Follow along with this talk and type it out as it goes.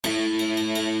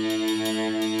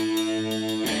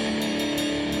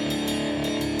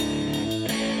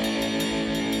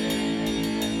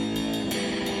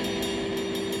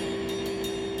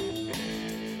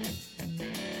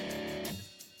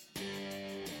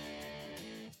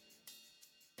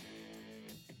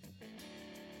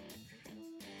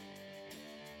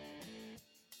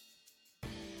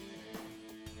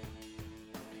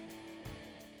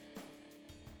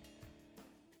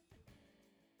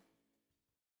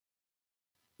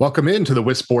Welcome into the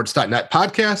WisSports.net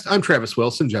podcast. I'm Travis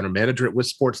Wilson, General Manager at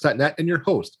WisSports.net and your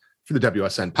host for the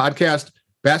WSN podcast.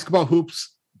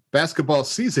 Basketball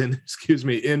season,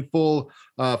 in full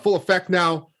effect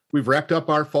now. We've wrapped up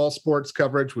our fall sports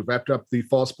coverage. We've wrapped up the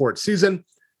fall sports season,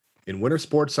 and winter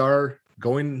sports are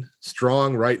going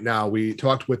strong right now. We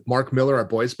talked with Mark Miller, our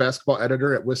boys basketball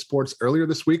editor at WisSports, earlier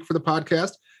this week for the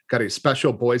podcast. Got a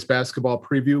special boys basketball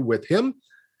preview with him.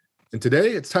 And today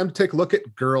it's time to take a look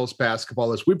at girls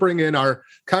basketball as we bring in our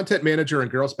content manager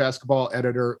and girls basketball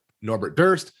editor, Norbert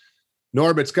Durst.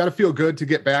 Norb, it's got to feel good to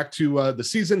get back to the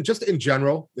season just in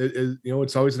general.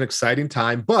 It's always an exciting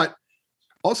time, but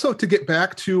also to get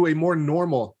back to a more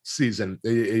normal season,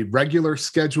 a regular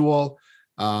schedule,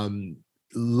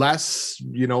 less,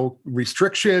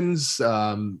 restrictions,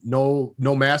 no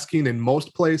masking in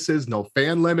most places, no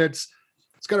fan limits.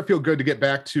 It's got to feel good to get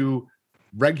back to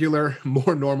regular,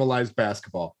 more normalized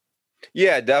basketball.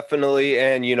 Yeah, definitely.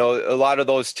 And, a lot of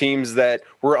those teams that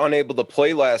were unable to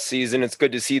play last season, it's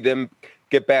good to see them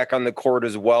get back on the court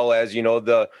as well as,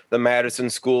 the Madison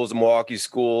schools, the Milwaukee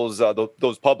schools,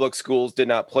 those public schools did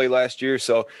not play last year.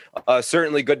 So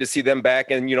certainly good to see them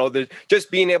back. And,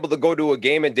 just being able to go to a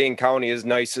game in Dane County is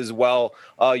nice as well,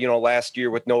 last year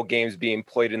with no games being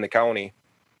played in the county.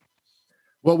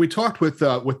 Well, we talked with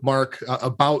Mark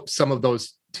about some of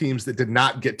those teams that did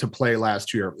not get to play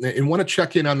last year and want to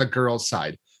check in on the girls'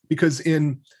 side, because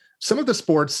in some of the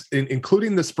sports,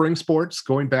 including the spring sports,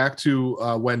 going back to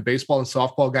when baseball and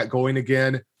softball got going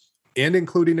again, and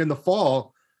including in the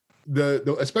fall,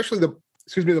 especially the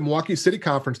Milwaukee City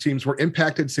Conference teams were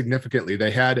impacted significantly.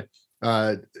 They had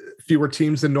fewer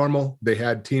teams than normal. They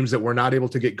had teams that were not able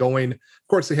to get going. Of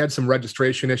course, they had some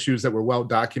registration issues that were well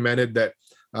documented that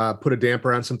put a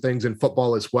damper on some things in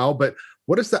football as well. But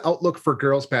what is the outlook for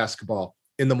girls basketball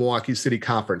in the Milwaukee City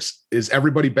Conference? Is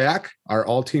everybody back? Are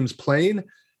all teams playing?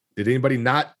 Did anybody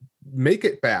not make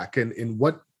it back? And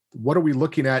what are we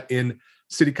looking at in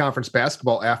City Conference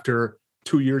basketball after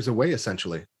 2 years away,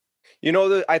 essentially?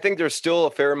 I think there's still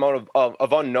a fair amount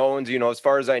of unknowns. As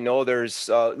far as I know, there's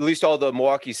at least all the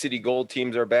Milwaukee City Gold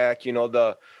teams are back.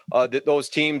 Those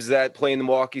teams that play in the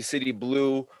Milwaukee City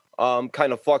Blue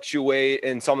kind of fluctuate,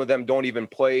 and some of them don't even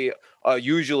play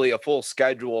usually a full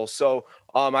schedule. So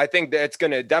I think that's going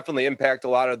to definitely impact a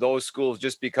lot of those schools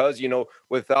just because,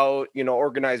 without,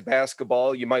 organized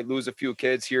basketball, you might lose a few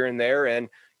kids here and there. And,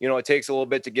 it takes a little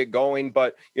bit to get going.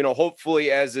 But, hopefully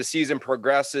as the season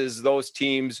progresses, those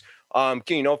teams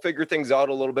can, figure things out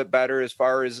a little bit better as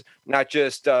far as not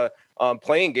just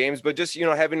playing games, but just,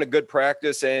 having a good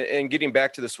practice and getting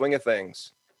back to the swing of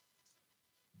things.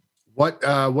 What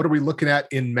are we looking at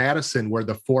in Madison, where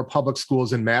the 4 public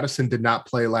schools in Madison did not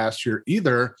play last year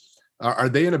either? Are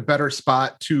they in a better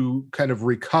spot to kind of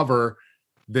recover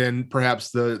than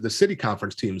perhaps the city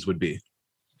conference teams would be?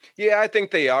 Yeah, I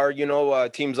think they are.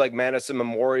 Teams like Madison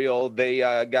Memorial, they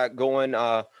got going.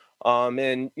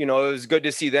 And, it was good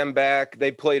to see them back.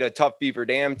 They played a tough Beaver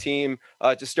Dam team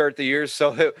to start the year.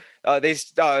 So they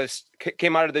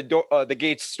came out of the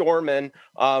gates storming.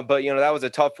 But, that was a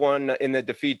tough one in the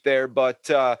defeat there.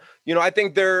 But, I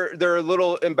think they're a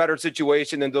little in better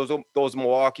situation than those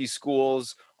Milwaukee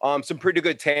schools. Some pretty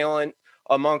good talent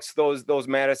amongst those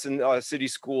Madison City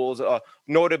schools,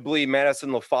 notably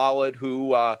Madison La Follette,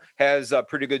 who has a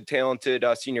pretty good talented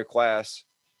senior class.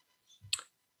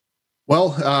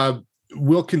 Well,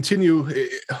 we'll continue,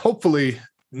 hopefully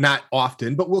not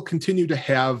often, but we'll continue to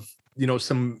have,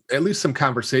 at least some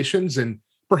conversations and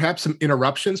perhaps some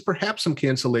interruptions, perhaps some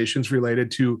cancellations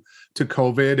related to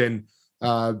COVID.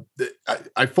 And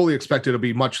I fully expect it'll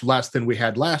be much less than we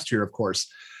had last year, of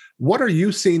course. What are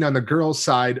you seeing on the girls'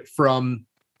 side from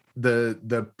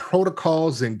the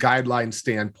protocols and guidelines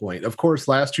standpoint? Of course,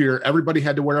 last year, everybody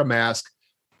had to wear a mask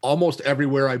almost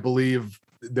everywhere, I believe.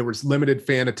 There was limited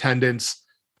fan attendance.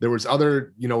 There was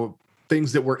other,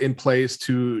 things that were in place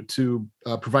to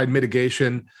provide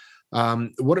mitigation.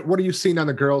 What are you seeing on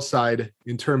the girls' side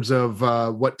in terms of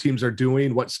what teams are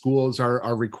doing, what schools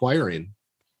are requiring?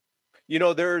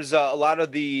 There's a lot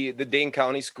of the Dane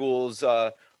County schools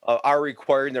are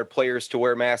requiring their players to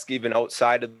wear masks even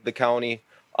outside of the county.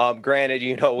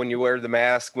 Granted, when you wear the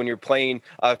mask, when you're playing,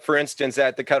 for instance,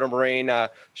 at the Kettle Moraine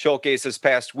showcase this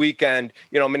past weekend,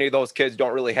 many of those kids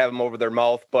don't really have them over their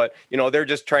mouth, but, they're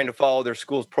just trying to follow their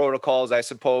school's protocols, I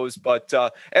suppose. But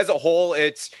as a whole,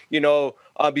 it's,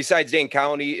 besides Dane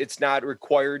County, it's not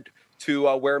required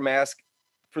to wear a mask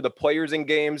for the players in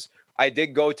games. I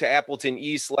did go to Appleton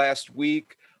East last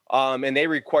week, and they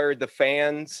required the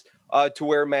fans to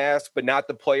wear masks, but not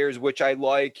the players, which I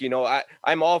like.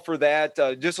 I'm all for that.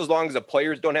 Just as long as the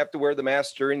players don't have to wear the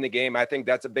mask during the game, I think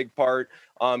that's a big part.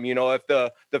 If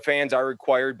the fans are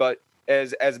required, but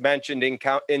as mentioned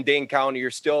in Dane County,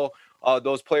 you're still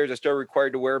those players are still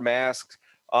required to wear masks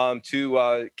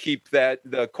to keep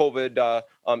the COVID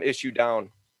issue down.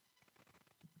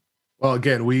 Well,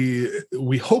 again,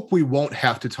 we hope we won't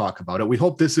have to talk about it. We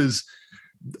hope this is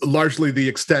largely the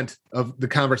extent of the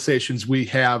conversations we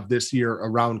have this year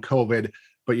around COVID,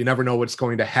 but you never know what's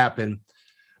going to happen.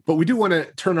 But we do want to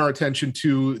turn our attention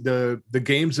to the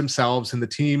games themselves and the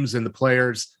teams and the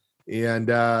players, and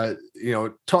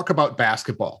talk about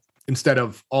basketball instead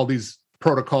of all these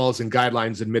protocols and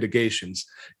guidelines and mitigations.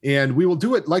 And we will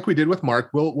do it like we did with Mark.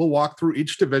 We'll walk through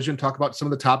each division, talk about some of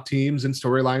the top teams and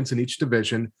storylines in each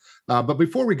division. But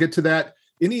before we get to that,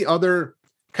 any other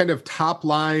kind of top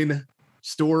line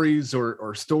stories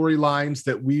or storylines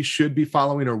that we should be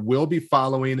following or will be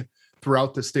following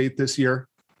throughout the state this year?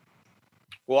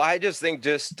 Well, I just think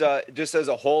just as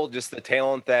a whole, just the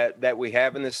talent that we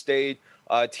have in the state,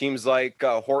 teams like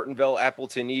Hortonville,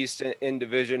 Appleton East in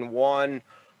Division One.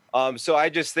 So I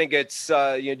just think it's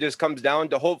just comes down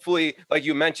to, hopefully, like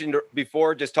you mentioned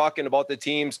before, just talking about the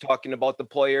teams, talking about the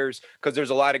players, because there's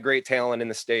a lot of great talent in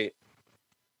the state.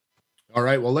 All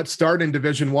right, well, let's start in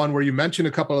Division One, where you mentioned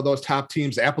a couple of those top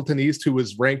teams. Appleton East, who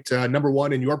was ranked number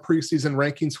one in your preseason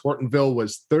rankings. Hortonville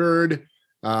was third.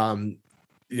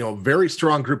 Very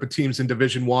strong group of teams in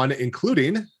Division One,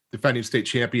 including defending state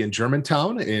champion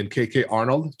Germantown, and KK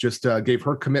Arnold just gave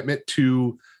her commitment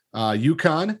to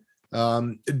UConn.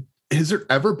 Has there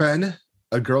ever been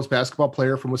a girls basketball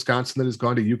player from Wisconsin that has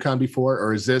gone to UConn before,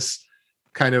 or is this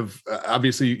kind of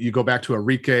obviously you go back to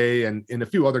Enrique and a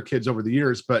few other kids over the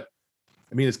years, but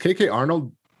I mean, is KK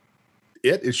Arnold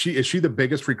is she the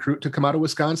biggest recruit to come out of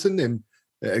Wisconsin? And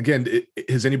again,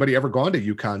 has anybody ever gone to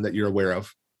UConn that you're aware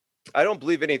of? I don't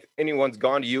believe anyone's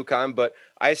gone to UConn, but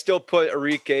I still put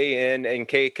Enrique in and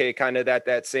KK kind of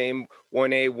that same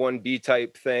 1A, 1B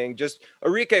type thing. Just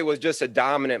Enrique was just a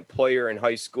dominant player in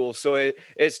high school, so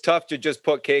it's tough to just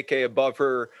put KK above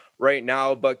her right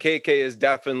now. But KK is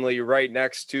definitely right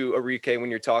next to Enrique when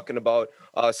you're talking about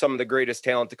some of the greatest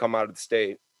talent to come out of the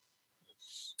state.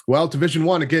 Well, Division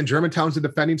One, again, Germantown's the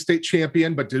defending state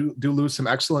champion, but do lose some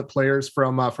excellent players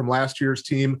from last year's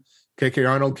team. KK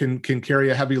Arnold can carry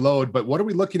a heavy load, but what are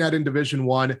we looking at in Division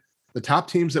One? The top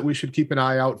teams that we should keep an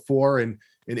eye out for, and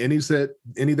any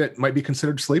that might be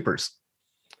considered sleepers.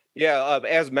 Yeah,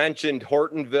 as mentioned,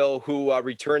 Hortonville, who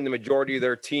returned the majority of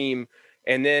their team,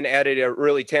 and then added a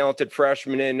really talented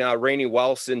freshman in Rainey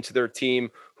Wilson to their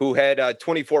team, who had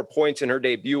 24 points in her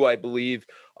debut, I believe.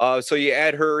 So you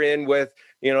add her in with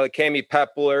Cami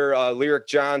Pepler, Lyric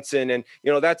Johnson, and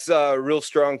that's a real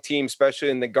strong team, especially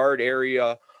in the guard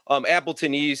area.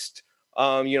 Appleton East,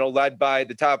 led by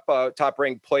the top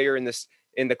ranked player in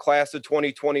the class of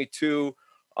 2022,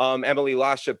 Emily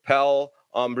LaChapelle,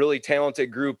 really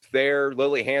talented group there.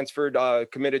 Lily Hansford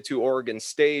committed to Oregon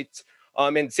State,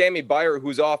 and Sammy Byer,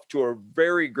 who's off to a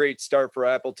very great start for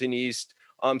Appleton East.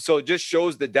 So it just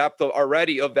shows the depth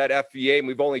already of that FVA, and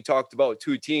we've only talked about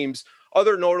two teams.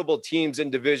 Other notable teams in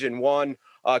Division One,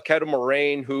 Kettle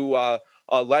Moraine, who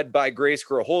led by Grace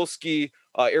Groholski,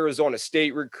 Arizona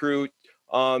State recruit,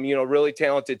 really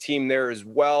talented team there as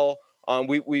well.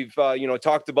 We've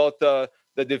talked about the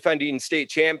defending state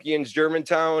champions,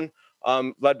 Germantown,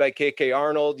 led by KK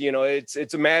Arnold.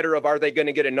 It's a matter of, are they going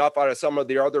to get enough out of some of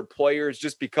the other players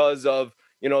just because of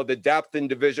the depth in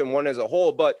Division One as a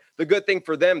whole. But the good thing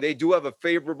for them, they do have a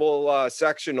favorable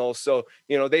sectional. So,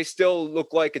 they still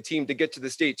look like a team to get to the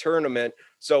state tournament.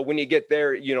 So when you get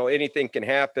there, anything can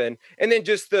happen. And then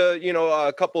just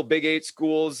a couple Big 8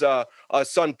 schools,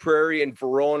 Sun Prairie and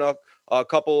Verona, a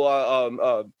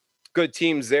couple good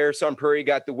teams there. Sun Prairie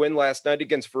got the win last night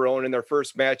against Verona in their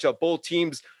first matchup. Both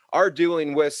teams are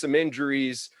dealing with some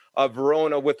injuries.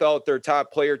 Verona without their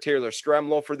top player, Taylor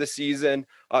Stremlo, for the season,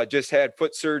 just had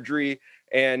foot surgery.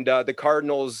 And the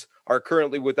Cardinals are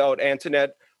currently without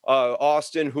Antoinette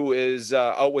Austin, who is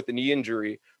out with a knee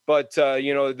injury. But,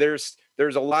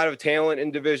 there's a lot of talent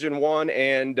in Division One,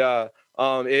 and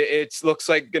it looks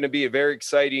like going to be a very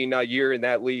exciting year in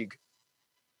that league.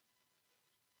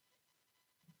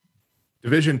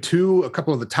 Division Two, a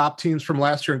couple of the top teams from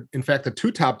last year. In fact, the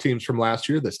two top teams from last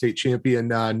year, the state champion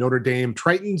Notre Dame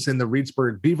Tritons and the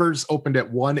Reedsburg Beavers, opened at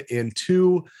 1 and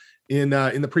 2 in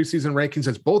the preseason rankings,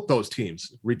 as both those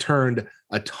teams returned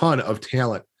a ton of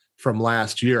talent from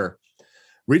last year.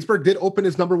 Reedsburg did open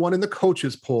as number one in the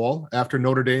coaches poll after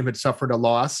Notre Dame had suffered a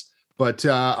loss. But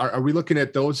are we looking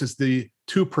at those as the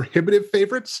two prohibitive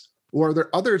favorites, or are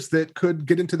there others that could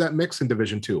get into that mix in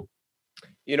Division II?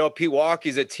 You know,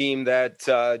 Pewaukee's a team that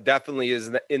definitely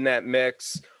is in that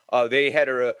mix. They had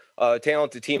a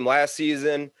talented team last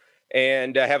season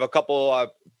and have a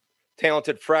couple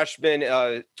talented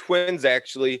freshmen, twins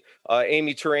actually,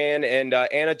 Amy Turan and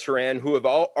Anna Turan, who have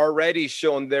already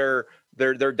shown their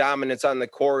dominance on the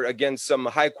court against some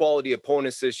high quality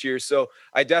opponents this year. So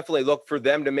I definitely look for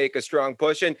them to make a strong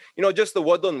push. And, you know, just the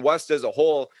Woodland West as a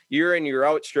whole, year in, year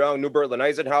out, strong. New Berlin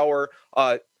Eisenhower,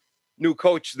 new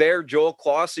coach there, Joel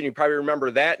Clausen. You probably remember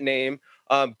that name.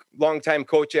 Longtime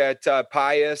coach at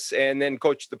Pius, and then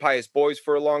coached the Pius boys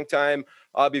for a long time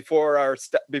before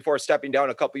stepping down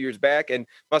a couple years back, and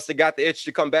must have got the itch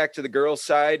to come back to the girls'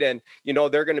 side. And you know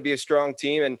they're going to be a strong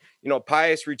team. And you know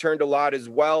Pius returned a lot as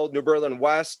well. New Berlin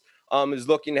West is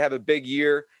looking to have a big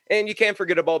year, and you can't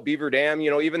forget about Beaver Dam.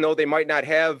 You know, even though they might not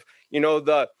have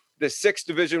the 6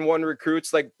 Division I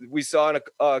recruits like we saw in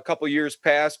a couple years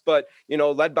past, but, you know,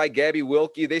 led by Gabby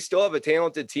Wilkie, they still have a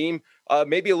talented team,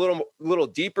 maybe a little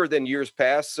deeper than years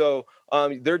past. So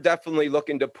they're definitely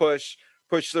looking to push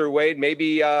their way,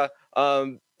 maybe have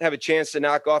a chance to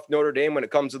knock off Notre Dame when it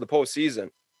comes to the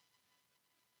postseason.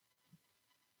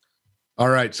 All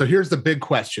right. So here's the big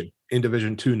question in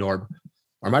Division II, Norb.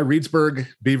 Are my Reedsburg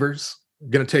Beavers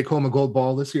going to take home a gold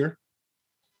ball this year?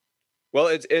 Well,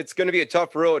 it's going to be a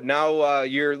tough road. Now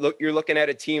you're looking at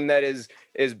a team that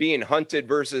is being hunted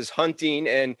versus hunting,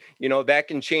 and you know that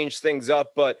can change things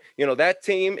up. But you know that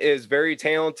team is very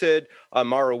talented.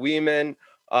 Mara Weeman,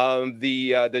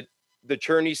 the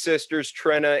Cherney sisters,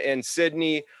 Trenna and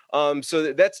Sydney.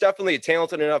 So that's definitely a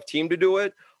talented enough team to do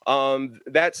it.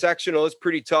 That sectional is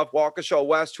pretty tough. Waukesha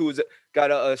West, who's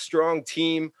got a strong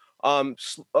team. A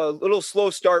little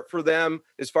slow start for them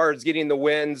as far as getting the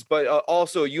wins, but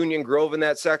also Union Grove in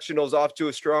that sectional is off to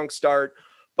a strong start.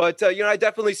 But, you know, I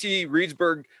definitely see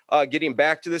Reedsburg getting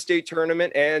back to the state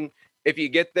tournament. And if you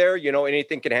get there, you know,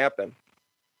 anything can happen.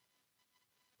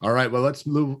 All right. Well, let's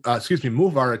move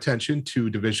our attention to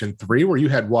Division III, where you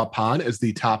had Waupun as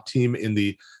the top team in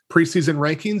the preseason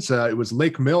rankings. It was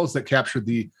Lake Mills that captured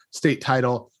the state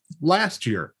title last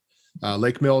year.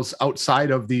 Lake Mills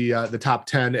outside of the top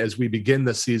 10 as we begin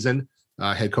the season.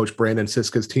 Head coach Brandon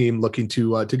Siska's team looking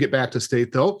to get back to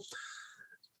state, though.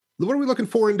 What are we looking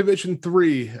for in Division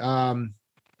III?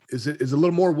 Is it a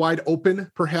little more wide open,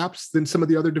 perhaps, than some of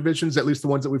the other divisions, at least the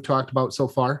ones that we've talked about so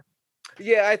far?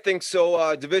 Yeah, I think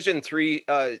so. Division III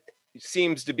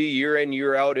seems to be year in,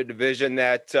 year out a division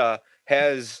that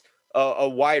has a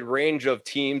wide range of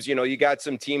teams. You know, you got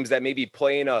some teams that maybe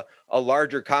play in a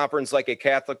larger conference like a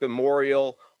Catholic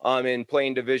Memorial and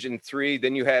playing Division III.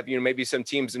 Then you have, you know, maybe some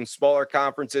teams in smaller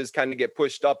conferences kind of get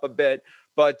pushed up a bit.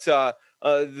 But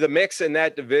the mix in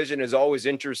that division is always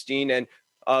interesting. And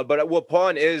but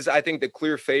Waupun is, I think, the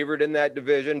clear favorite in that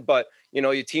division. But, you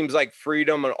know, your teams like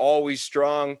Freedom are always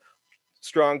strong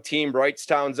team.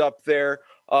 Wrightstown's up there.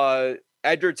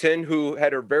 Edgerton, who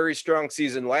had a very strong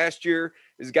season last year,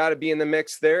 has got to be in the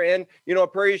mix there. And, you know, a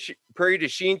Prairie du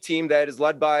Chien team that is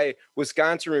led by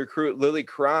Wisconsin recruit Lily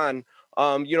Cron,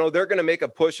 you know, they're going to make a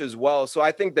push as well. So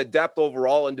I think the depth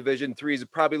overall in Division III is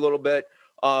probably a little bit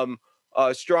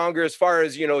stronger as far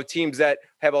as, you know, teams that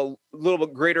have a little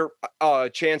bit greater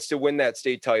chance to win that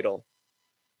state title.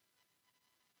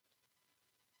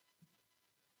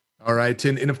 All right.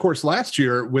 And of course, last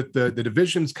year with the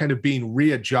divisions kind of being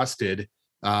readjusted,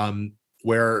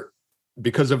 where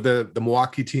because of the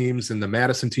Milwaukee teams and the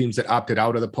Madison teams that opted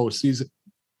out of the postseason,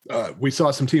 we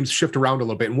saw some teams shift around a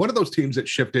little bit. And one of those teams that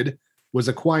shifted was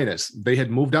Aquinas. They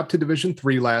had moved up to Division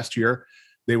III last year.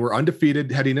 They were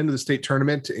undefeated heading into the state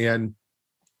tournament and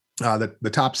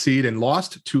the top seed, and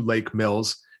lost to Lake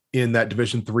Mills in that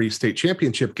Division III state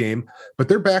championship game. But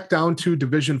they're back down to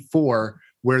Division IV,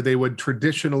 where they would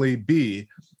traditionally be,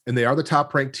 and they are the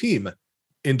top ranked team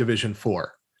in Division IV.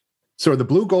 So are the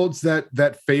Blue Golds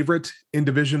that favorite in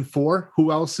Division IV?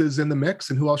 Who else is in the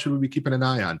mix, and who else should we be keeping an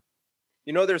eye on?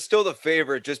 You know, they're still the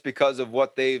favorite just because of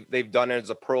what they've done as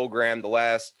a program the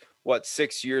last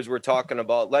 6 years we're talking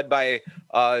about, led by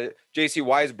JC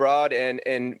Weisbrod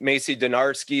and Macy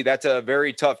Donarski. That's a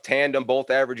very tough tandem,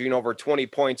 both averaging over 20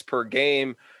 points per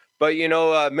game. But, you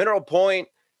know, Mineral Point,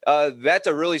 that's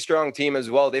a really strong team as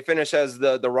well. They finished as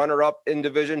the runner-up in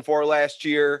Division IV last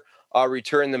year,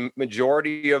 returned the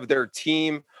majority of their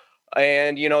team.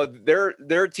 And, you know, they're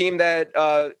a team that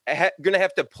going to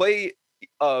have to play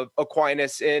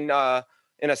Aquinas in a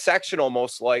sectional,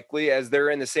 most likely, as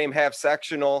they're in the same half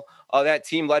sectional. That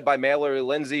team led by Mallory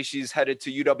Lindsay, she's headed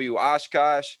to UW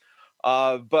Oshkosh.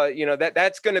 But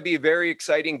that's going to be a very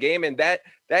exciting game, and that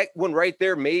one right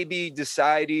there may be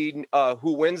deciding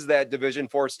who wins that Division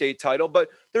IV state title. But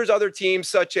there's other teams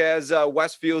such as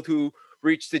Westfield, who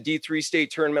reached the D3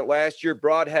 state tournament last year.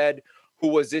 Broadhead, who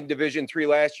was in Division III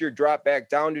last year, dropped back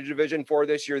down to Division IV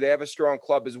this year. They have a strong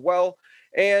club as well.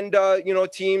 And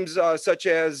teams such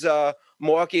as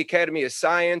Milwaukee Academy of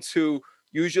Science, who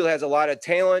usually has a lot of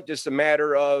talent, just a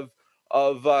matter of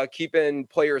keeping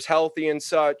players healthy and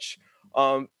such.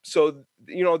 So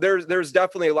there's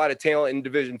definitely a lot of talent in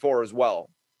Division IV as well.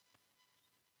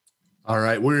 All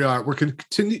right, we're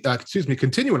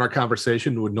continuing our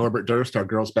conversation with Norbert Durst, our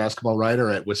girls basketball writer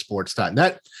at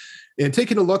WisSports.net, and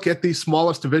taking a look at the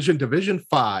smallest division, Division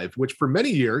V, which for many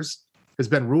years has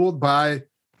been ruled by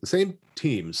the same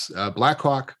teams: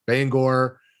 Blackhawk,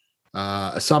 Bangor,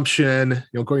 Assumption.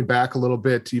 Going back a little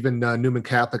bit, even Newman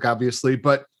Catholic, obviously,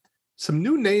 but some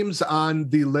new names on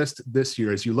the list this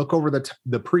year. As you look over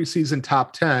the preseason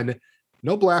top 10,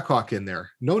 no Blackhawk in there,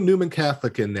 no Newman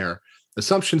Catholic in there.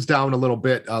 Assumption's down a little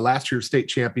bit. Last year's state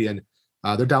champion,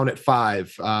 they're down at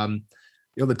 5.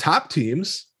 The top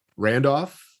teams: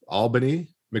 Randolph, Albany,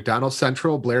 McDonald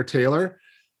Central, Blair Taylor.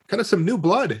 Kind of some new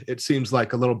blood, it seems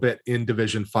like, a little bit in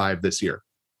Division V this year.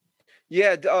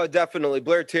 Yeah, definitely.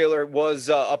 Blair Taylor was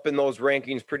up in those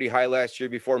rankings pretty high last year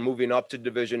before moving up to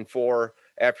Division IV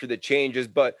after the changes.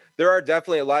 But there are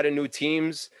definitely a lot of new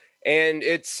teams, and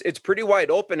it's pretty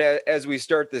wide open as we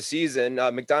start the season.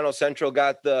 McDonald Central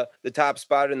got the top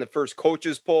spot in the first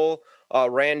coaches poll.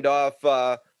 Randolph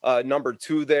number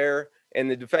 2 there, and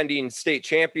the defending state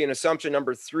champion Assumption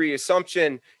number 3.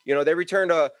 Assumption, they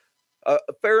returned a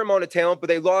fair amount of talent, but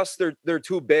they lost their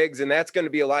 2 bigs, and that's going to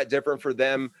be a lot different for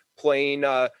them playing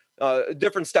a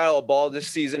different style of ball this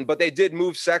season. But they did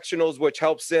move sectionals, which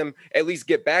helps them at least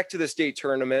get back to the state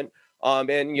tournament.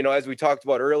 And as we talked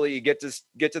about earlier, you get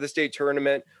to the state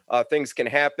tournament, things can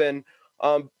happen.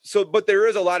 But there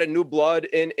is a lot of new blood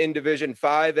in Division V,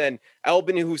 and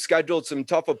Albany, who scheduled some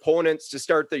tough opponents to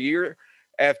start the year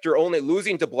after only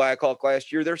losing to Blackhawk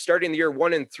last year. They're starting the year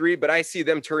 1-3, but I see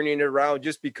them turning it around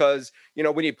just because,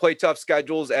 when you play tough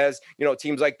schedules as,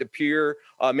 teams like De Pere,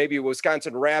 maybe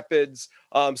Wisconsin Rapids,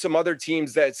 some other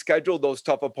teams that schedule those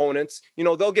tough opponents,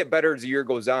 they'll get better as the year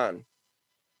goes on.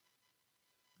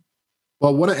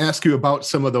 Well, I want to ask you about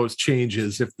some of those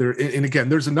changes. And again,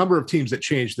 there's a number of teams that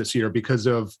changed this year because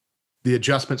of the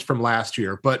adjustments from last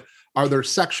year, but are there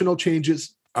sectional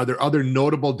changes? Are there other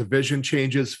notable division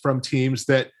changes from teams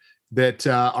that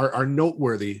are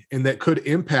noteworthy and that could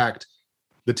impact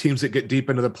the teams that get deep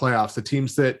into the playoffs, the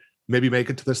teams that maybe make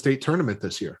it to the state tournament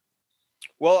this year?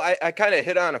 Well, I kind of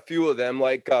hit on a few of them,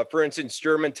 like, for instance,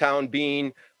 Germantown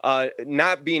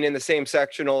not being in the same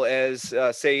sectional as,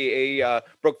 say, a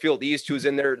Brookfield East, who's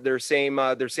in their same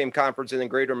conference in the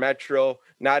Greater Metro,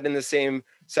 not in the same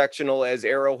sectional as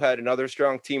Arrowhead, another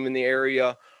strong team in the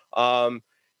area.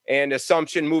 And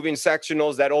Assumption moving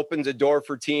sectionals, that opens a door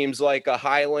for teams like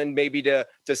Highland maybe to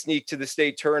sneak to the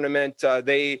state tournament.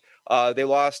 They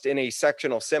lost in a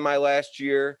sectional semi last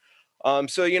year.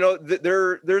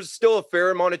 There's still a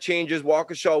fair amount of changes.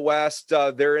 Waukesha West,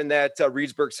 they're in that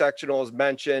Reedsburg sectional, as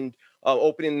mentioned,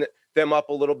 opening them up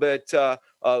a little bit, a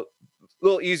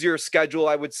little easier schedule,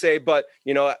 I would say, but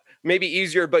maybe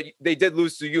easier, but they did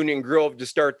lose to Union Grove to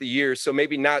start the year, so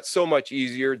maybe not so much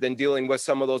easier than dealing with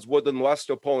some of those Woodland West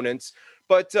opponents.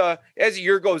 But as the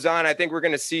year goes on, I think we're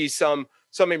going to see some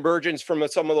emergence from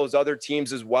some of those other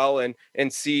teams as well,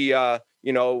 and see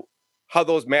how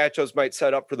those matchups might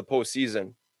set up for the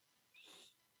postseason.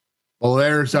 Well,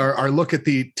 there's our look at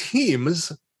the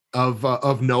teams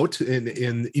of note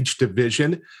in each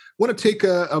division. I want to take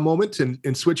a moment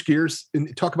and switch gears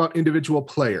and talk about individual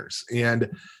players and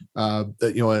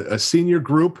a senior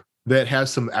group that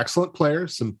has some excellent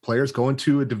players, some players going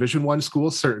to a Division I school,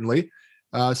 certainly.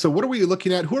 So what are we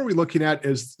looking at? Who are we looking at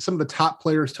as some of the top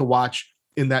players to watch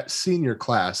in that senior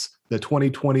class, the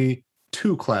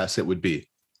 2022 class it would be?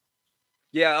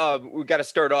 Yeah, we got to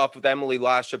start off with Emily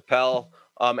LaChapelle,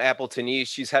 Appleton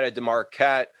East. She's headed to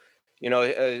Marquette.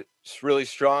 A really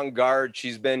strong guard.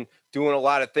 She's been doing a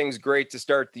lot of things great to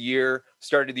start the year.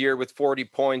 Started the year with 40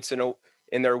 points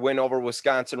in their win over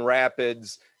Wisconsin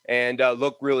Rapids, and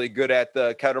looked really good at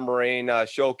the Kettle Moraine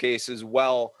showcase as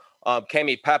well.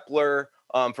 Cami Pepler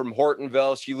from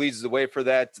Hortonville, she leads the way for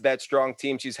that strong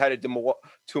team. She's headed to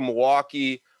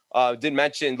Milwaukee. Did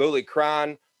mention Lily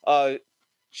Cron.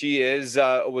 She is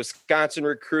a Wisconsin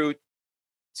recruit.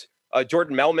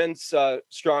 Jordan Melman's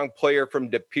strong player from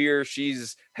De Pere.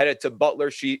 She's headed to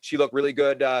Butler. She looked really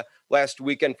good last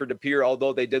weekend for De Pere,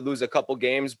 although they did lose a couple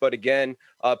games. But again,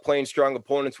 playing strong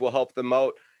opponents will help them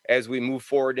out. as we move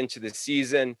forward into the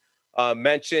season.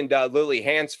 Mentioned Lily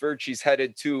Hansford. She's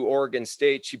headed to Oregon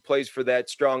State. She plays for that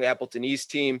strong Appleton East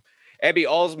team. Abby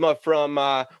Alsma from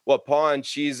Waupun.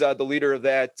 She's the leader of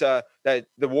that the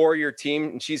Warrior team,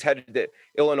 and she's headed to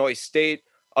Illinois State.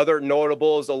 Other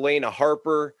notables: Elena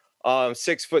Harper,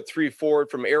 6'3" forward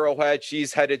from Arrowhead.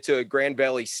 She's headed to Grand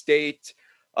Valley State.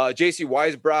 JC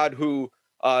Weisbrod, who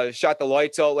shot the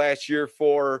lights out last year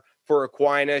for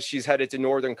Aquinas. She's headed to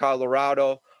Northern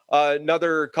Colorado.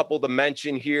 Another couple to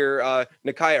mention here: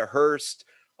 Nakia Hurst,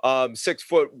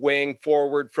 6-foot wing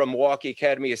forward from Milwaukee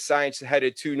Academy of Science,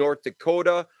 headed to North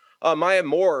Dakota. Maya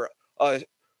Moore, a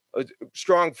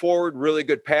strong forward, really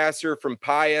good passer from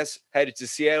Pius, headed to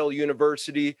Seattle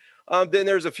University. Then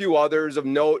there's a few others of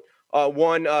note.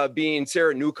 One being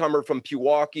Sarah Newcomer from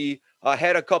Pewaukee,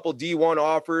 had a couple D1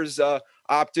 offers,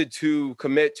 opted to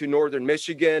commit to Northern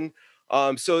Michigan.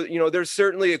 So, there's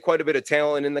certainly quite a bit of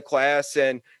talent in the class,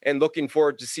 and looking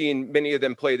forward to seeing many of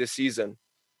them play this season.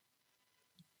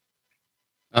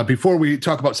 Before we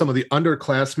talk about some of the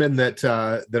underclassmen that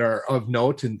are of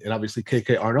note, and obviously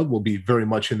KK Arnold will be very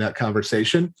much in that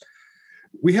conversation,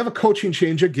 we have a coaching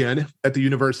change again at the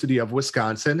University of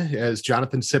Wisconsin, as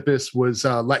Jonathan Sippes was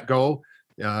let go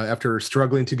after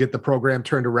struggling to get the program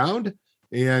turned around.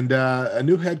 And a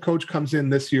new head coach comes in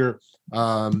this year,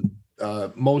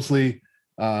 Mosley.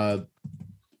 Why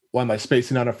am I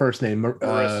spacing on a first name?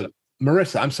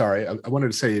 Marissa. I'm sorry. I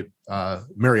wanted to say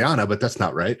Mariana, but that's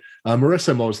not right.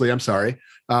 Marissa Mosley, I'm sorry,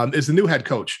 is the new head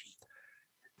coach.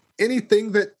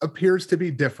 Anything that appears to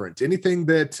be different? Anything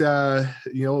that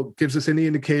gives us any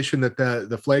indication that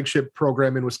the flagship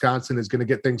program in Wisconsin is going to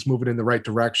get things moving in the right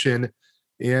direction?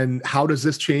 And how does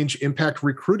this change impact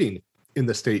recruiting in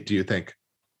the state, do you think?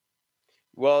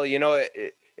 Well,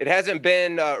 it hasn't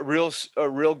been a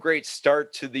real great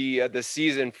start to the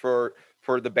season for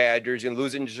the Badgers, and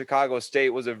losing to Chicago State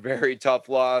was a very tough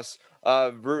loss.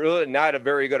 Really not a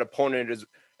very good opponent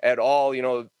at all.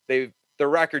 The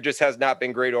record just has not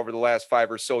been great over the last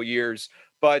 5 or so years.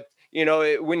 But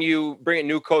when you bring a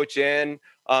new coach in,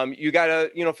 you gotta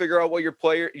figure out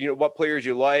what players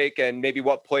you like, and maybe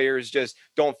what players just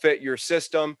don't fit your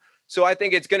system. So I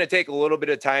think it's going to take a little bit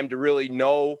of time to really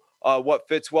know what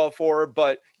fits well for her.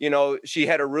 But, she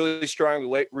had a really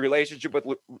strong relationship with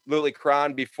Lily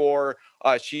Cron before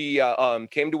she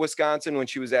came to Wisconsin when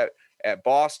she was at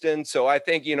Boston. So I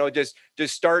think, just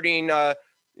starting,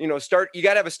 you got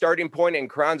to have a starting point, and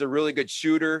Cron's a really good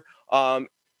shooter. And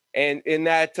in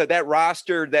that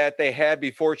roster that they had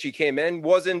before she came in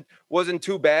wasn't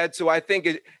too bad. So I think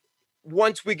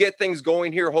once we get things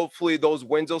going here, hopefully those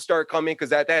wins will start coming,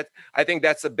 because I think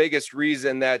that's the biggest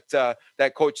reason that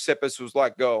Coach Sippes was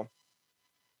let go.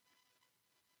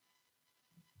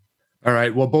 All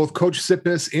right. Well, both Coach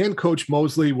Sippes and Coach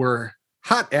Mosley were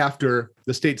hot after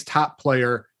the state's top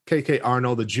player, KK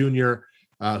Arnold, the junior,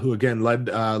 who again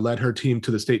led her team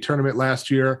to the state tournament last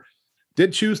year,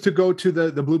 did choose to go to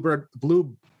the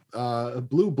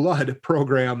Blue Blood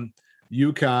program,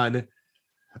 UConn.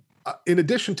 In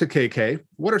addition to KK,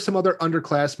 what are some other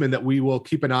underclassmen that we will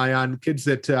keep an eye on? Kids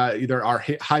that either are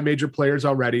high major players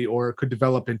already or could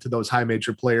develop into those high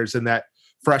major players in that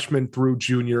freshman through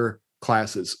junior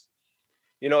classes.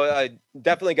 I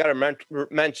definitely got to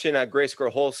mention Grace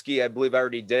Groholski. I believe I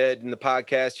already did in the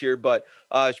podcast here, but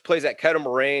she plays at Kettle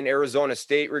Moraine, Arizona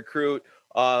State recruit.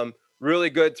 Really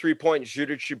good 3-point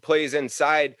shooter. She plays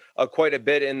inside quite a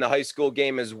bit in the high school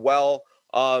game as well.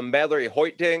 Mallory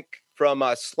Hoytink from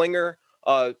Slinger,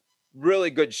 really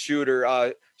good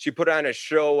shooter. She put on a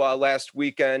show last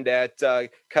weekend at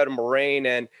Kettle Moraine,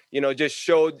 and just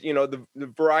showed the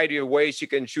variety of ways she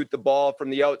can shoot the ball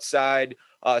from the outside,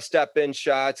 step in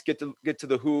shots, get to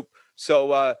the hoop.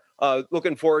 So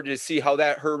looking forward to see how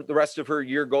the rest of her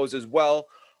year goes as well.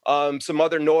 Some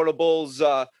other notables.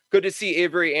 Good to see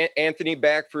Avery Anthony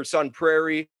back for Sun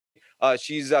Prairie.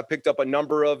 She's picked up a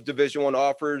number of Division I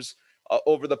offers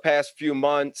over the past few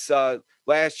months.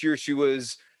 Last year, she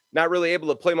was not really able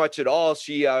to play much at all.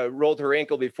 She rolled her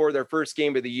ankle before their first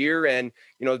game of the year, and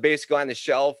basically on the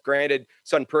shelf. Granted,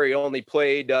 Sun Prairie only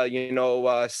played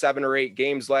 7 or 8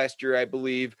 games last year, I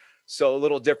believe, so a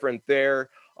little different there.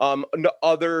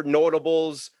 Other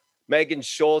notables: Megan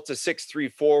Schultz, a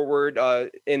 6'3" forward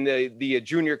in the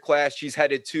junior class. She's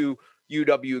headed to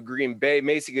UW Green Bay.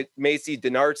 Macy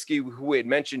Donardsky, who we had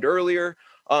mentioned earlier.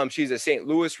 She's a St.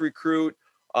 Louis recruit.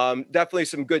 Definitely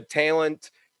some good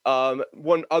talent.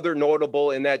 One other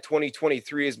notable in that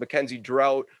 2023 is Mackenzie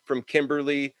Drought from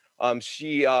Kimberly.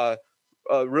 She a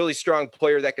really strong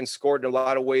player that can score in a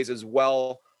lot of ways as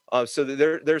well. So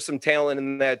there's some talent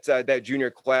in that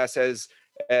junior class as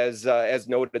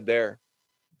noted there.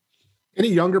 Any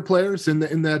younger players in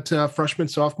that freshman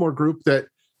sophomore group that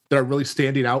are really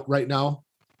standing out right now?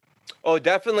 Oh,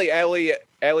 definitely Allie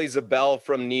Zabel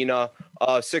from Nina,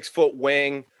 6 foot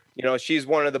wing. She's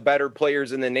one of the better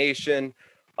players in the nation.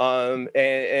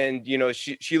 And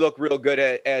she looked real good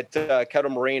at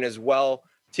Kettle Moraine as well.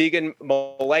 Tegan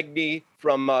Malegny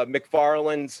from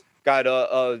McFarland's got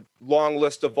a long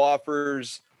list of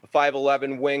offers. A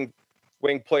 5'11"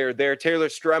 wing player there. Taylor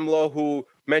Stremlo, who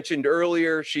mentioned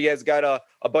earlier, she has got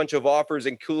a bunch of offers,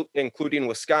 including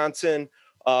Wisconsin.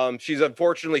 She's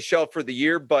unfortunately shelved for the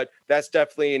year, but that's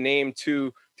definitely a name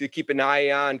to keep an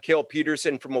eye on. Kale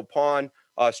Peterson from Waupun,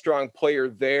 a strong player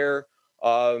there.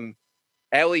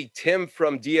 Allie Tim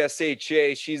from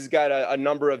DSHA, she's got a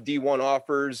number of D1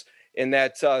 offers in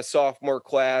that sophomore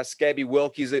class. Gabby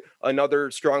Wilkie's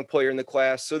another strong player in the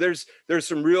class. So there's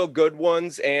some real good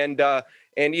ones, and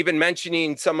even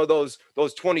mentioning some of those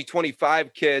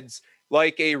 2025 kids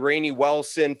like a Rainey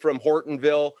Wilson from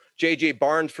Hortonville, JJ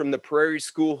Barnes from the Prairie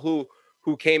School,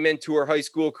 who came into her high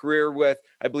school career with,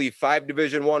 I believe, 5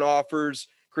 Division I offers.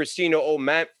 Christina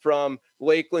Oment from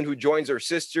Lakeland, who joins her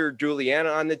sister Juliana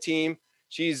on the team.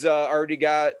 She's already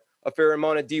got a fair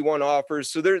amount of D1 offers.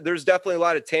 So there's definitely a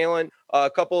lot of talent. A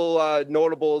couple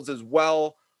notables as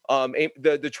well.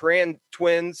 The Tran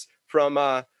twins from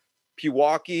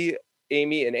Pewaukee,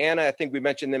 Amy and Anna. I think we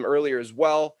mentioned them earlier as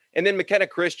well. And then McKenna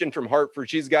Christian from Hartford.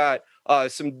 She's got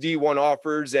some D1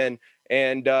 offers, and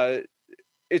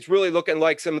it's really looking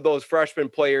like some of those freshman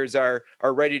players are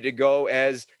ready to go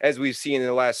as we've seen in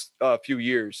the last few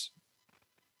years.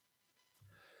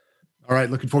 All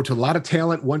right, looking forward to a lot of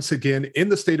talent once again in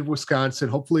the state of Wisconsin.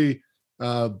 Hopefully,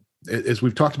 as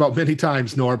we've talked about many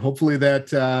times, Norm, hopefully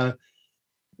that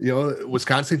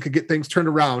Wisconsin could get things turned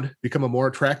around, become a more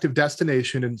attractive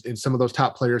destination, and some of those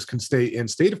top players can stay in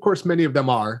state. Of course, many of them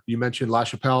are. You mentioned La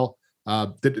Chapelle. I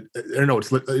don't know.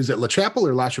 Is it La Chapelle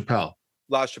or La Chapelle?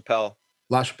 La Chapelle.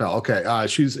 La Chapelle. Okay.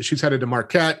 She's headed to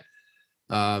Marquette.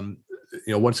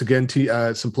 Once again,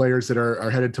 some players that are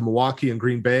headed to Milwaukee and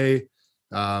Green Bay.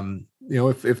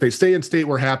 If they stay in state,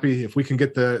 we're happy. If we can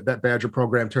get that Badger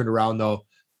program turned around, though,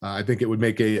 I think it would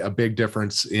make a big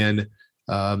difference in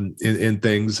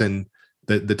things and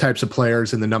the types of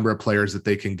players and the number of players that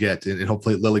they can get. And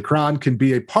hopefully Lily Cron can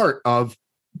be a part of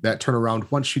that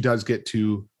turnaround once she does get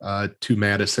to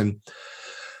Madison.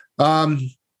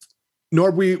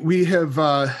 Norm, we have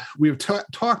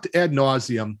talked ad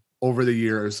nauseum over the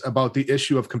years about the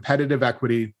issue of competitive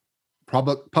equity,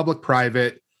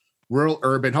 public-private,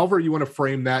 rural-urban, however you want to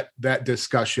frame that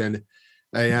discussion.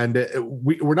 And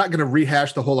we're not going to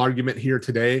rehash the whole argument here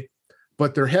today,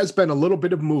 but there has been a little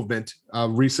bit of movement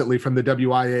recently from the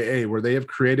WIAA, where they have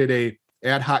created a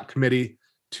ad hoc committee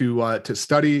to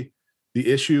study the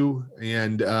issue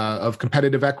and of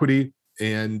competitive equity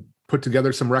and put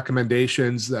together some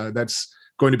recommendations. That's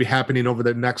going to be happening over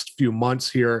the next few months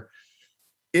here.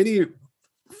 Any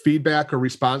feedback or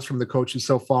response from the coaches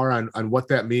so far on what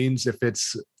that means? If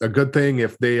it's a good thing,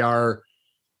 if they are,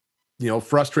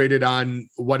 frustrated on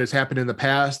what has happened in the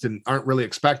past and aren't really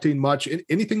expecting much.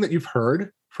 Anything that you've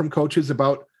heard from coaches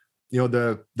about,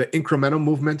 the incremental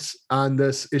movements on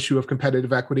this issue of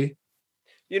competitive equity?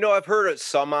 I've heard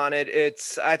some on it.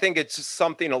 I think it's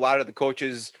something a lot of the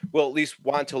coaches will at least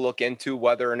want to look into,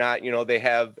 whether or not, they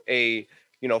have a,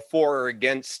 for or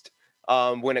against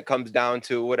when it comes down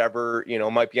to whatever,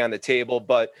 might be on the table.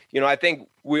 But, I think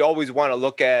we always want to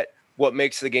look at what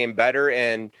makes the game better.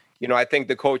 And, I think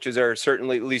the coaches are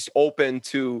certainly at least open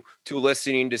to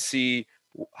listening to see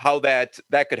how that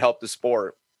could help the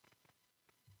sport.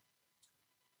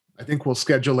 I think we'll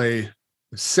schedule a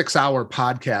 6-hour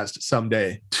podcast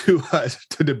someday to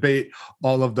debate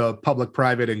all of the public,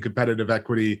 private, and competitive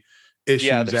equity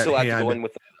issues at hand.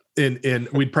 And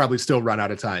we'd probably still run out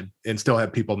of time and still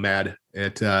have people mad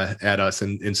at us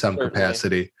in some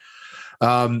capacity.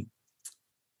 Any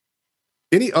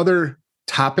other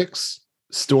topics,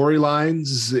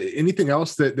 storylines, anything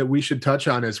else that we should touch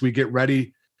on as we get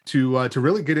ready to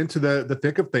really get into the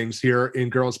thick of things here in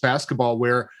girls basketball,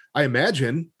 where I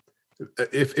imagine,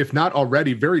 if not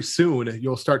already, very soon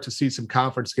you'll start to see some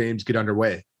conference games get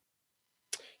underway?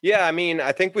 Yeah,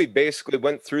 I think we basically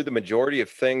went through the majority of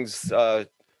things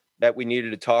that we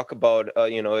needed to talk about.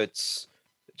 It's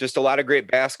just a lot of great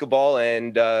basketball,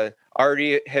 and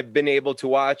already have been able to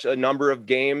watch a number of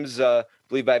games. I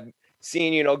believe I've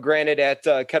seen, granted at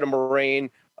Kettle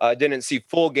Moraine, didn't see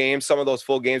full games, some of those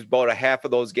full games, about a half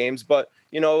of those games, but,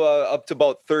 up to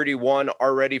about 31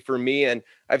 already for me. And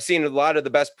I've seen a lot of the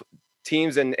best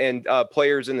teams and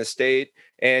players in the state,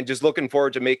 and just looking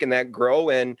forward to making that grow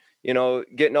and,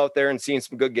 getting out there and seeing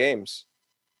some good games.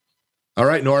 All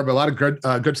right, Norb, a lot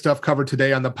of good stuff covered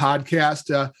today on the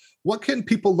podcast. What can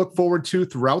people look forward to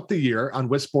throughout the year on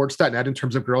WisSports.net in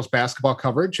terms of girls basketball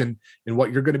coverage and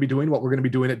what you're going to be doing, what we're going to be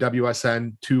doing at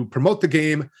WSN to promote the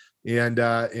game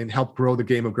and help grow the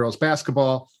game of girls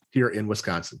basketball here in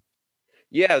Wisconsin?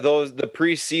 Yeah, the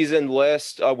preseason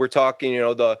list, we're talking,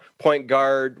 the point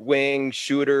guard, wing,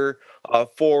 shooter,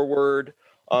 forward,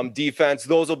 defense.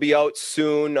 Those will be out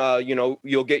soon.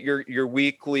 You'll get your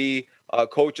weekly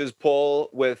coaches poll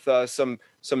with some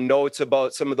notes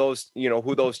about some of those,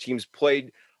 who those teams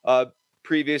played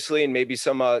previously, and maybe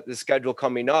some the schedule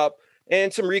coming up,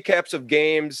 and some recaps of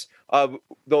games.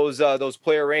 Those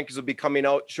player rankings will be coming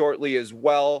out shortly as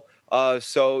well.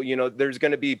 So there's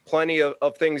going to be plenty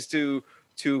of things to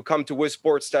come to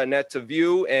WisSports.net to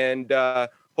view, and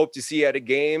hope to see you at a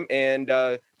game and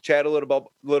chat a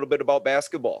little bit about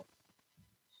basketball.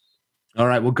 All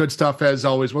right. Well, good stuff as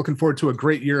always. Looking forward to a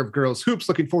great year of girls hoops.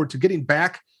 Looking forward to getting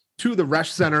back to the Resch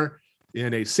Center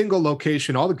in a single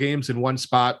location, all the games in one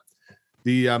spot.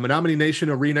 The Menominee Nation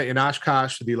Arena in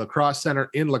Oshkosh, the Lacrosse Center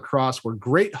in La Crosse were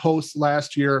great hosts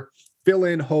last year,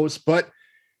 fill-in hosts, but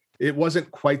it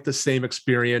wasn't quite the same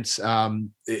experience.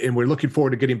 And we're looking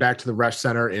forward to getting back to the Resch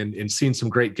Center and seeing some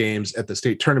great games at the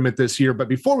state tournament this year. But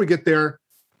before we get there,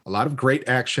 a lot of great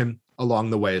action along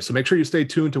the way. So make sure you stay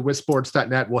tuned to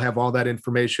WisSports.net. We'll have all that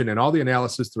information and all the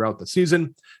analysis throughout the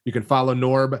season. You can follow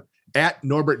Norb at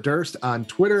Norbert Durst on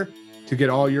Twitter to get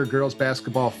all your girls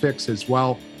basketball fix as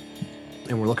well.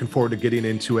 And we're looking forward to getting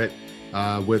into it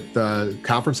with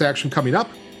conference action coming up,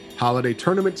 holiday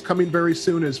tournaments coming very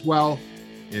soon as well,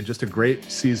 and just a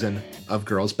great season of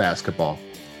girls basketball.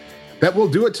 That will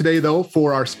do it today, though,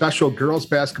 for our special girls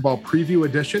basketball preview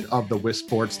edition of the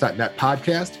WisSports.net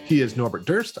podcast. He is Norbert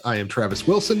Durst. I am Travis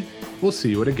Wilson. We'll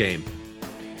see you at a game.